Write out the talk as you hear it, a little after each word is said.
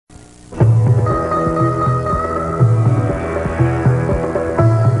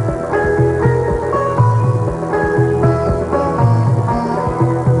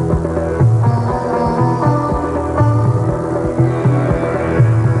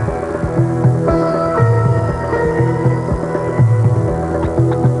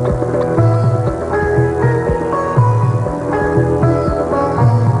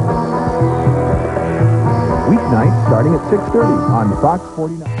6:30 on Fox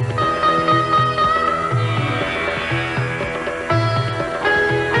 49.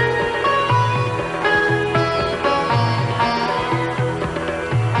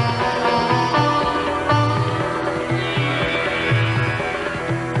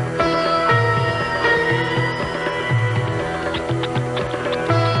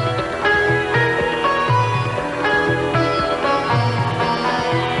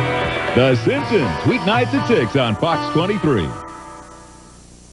 The Simpsons, weeknights at 6 on Fox 23.